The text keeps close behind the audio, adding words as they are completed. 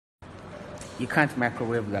You can't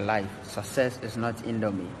microwave your life. Success is not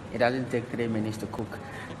Indomie. It doesn't take 3 minutes to cook.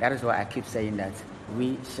 That is why I keep saying that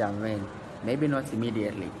we shall win. Maybe not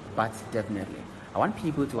immediately, but definitely. I want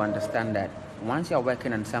people to understand that once you're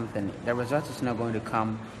working on something, the result is not going to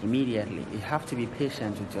come immediately. You have to be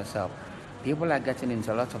patient with yourself. People are getting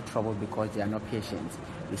into a lot of trouble because they are not patient.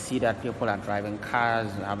 We see that people are driving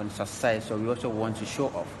cars, having success, so we also want to show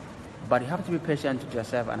off. But you have to be patient with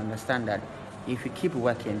yourself and understand that if you keep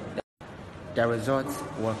working, the results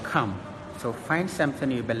will come. So find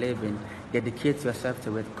something you believe in, dedicate yourself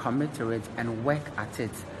to it, commit to it, and work at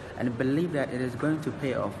it. And believe that it is going to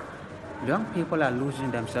pay off. Young people are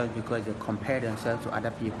losing themselves because they compare themselves to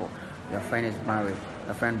other people. Your friend is married,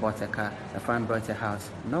 your friend bought a car, your friend bought a house.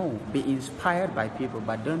 No, be inspired by people,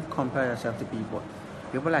 but don't compare yourself to people.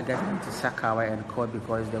 People are getting into Sakawa and court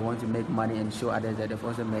because they want to make money and show others that they've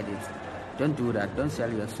also made it. Don't do that. Don't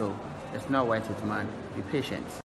sell your soul. It's not worth it, man. Be patient.